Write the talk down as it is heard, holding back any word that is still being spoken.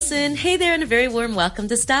person. Hey there, and a very warm welcome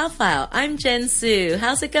to Style File. I'm Jen Su.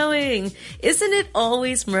 How's it going? Isn't it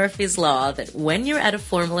always Murphy's Law that when you're at a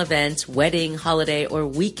formal event, wedding, holiday, or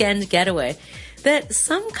weekend getaway, that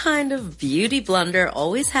some kind of beauty blunder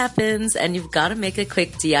always happens and you've got to make a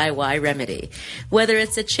quick DIY remedy. Whether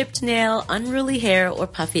it's a chipped nail, unruly hair, or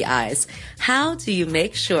puffy eyes, how do you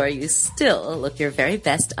make sure you still look your very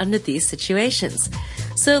best under these situations?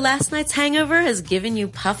 So last night's hangover has given you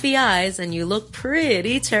puffy eyes and you look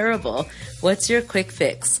pretty terrible. What's your quick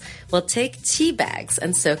fix? Well, take tea bags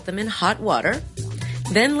and soak them in hot water.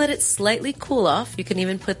 Then let it slightly cool off. You can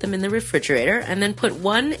even put them in the refrigerator and then put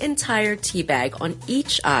one entire tea bag on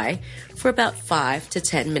each eye for about 5 to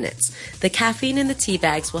 10 minutes. The caffeine in the tea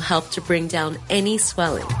bags will help to bring down any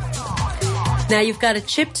swelling. Now you've got a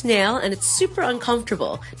chipped nail and it's super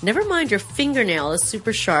uncomfortable. Never mind your fingernail is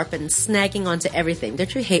super sharp and snagging onto everything.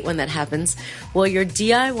 Don't you hate when that happens? Well, your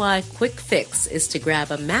DIY quick fix is to grab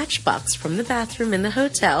a matchbox from the bathroom in the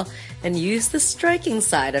hotel and use the striking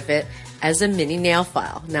side of it as a mini nail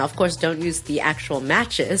file. Now, of course, don't use the actual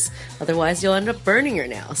matches, otherwise you'll end up burning your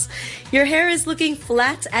nails. Your hair is looking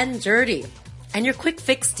flat and dirty, and your quick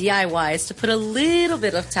fix DIY is to put a little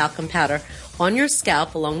bit of talcum powder on your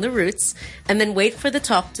scalp along the roots and then wait for the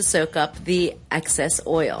top to soak up the excess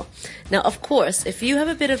oil. Now, of course, if you have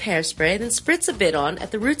a bit of hairspray, then spritz a bit on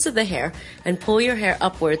at the roots of the hair and pull your hair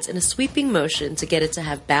upwards in a sweeping motion to get it to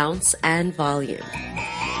have bounce and volume.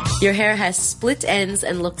 Your hair has split ends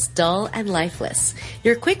and looks dull and lifeless.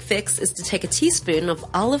 Your quick fix is to take a teaspoon of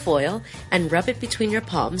olive oil and rub it between your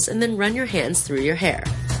palms and then run your hands through your hair.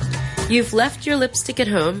 You've left your lipstick at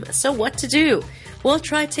home, so what to do? Well,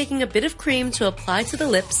 try taking a bit of cream to apply to the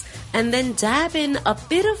lips and then dab in a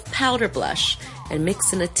bit of powder blush and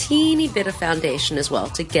mix in a teeny bit of foundation as well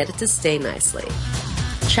to get it to stay nicely.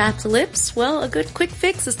 Chapped lips? Well, a good quick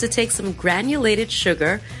fix is to take some granulated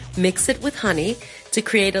sugar, mix it with honey to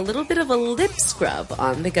create a little bit of a lip scrub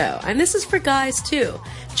on the go. And this is for guys too.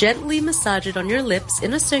 Gently massage it on your lips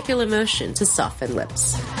in a circular motion to soften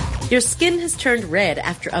lips. Your skin has turned red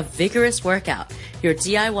after a vigorous workout. Your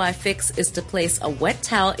DIY fix is to place a wet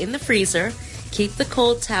towel in the freezer, keep the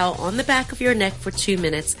cold towel on the back of your neck for 2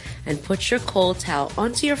 minutes, and put your cold towel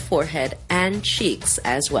onto your forehead and cheeks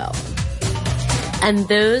as well. And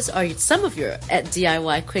those are some of your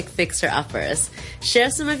DIY quick fixer uppers.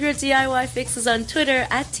 Share some of your DIY fixes on Twitter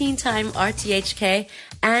at TeenTimeRTHK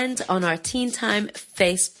and on our Teen Time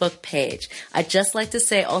Facebook page. I'd just like to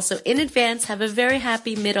say also in advance, have a very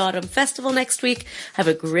happy Mid-Autumn Festival next week. Have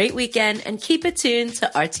a great weekend and keep it tuned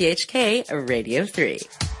to RTHK Radio 3.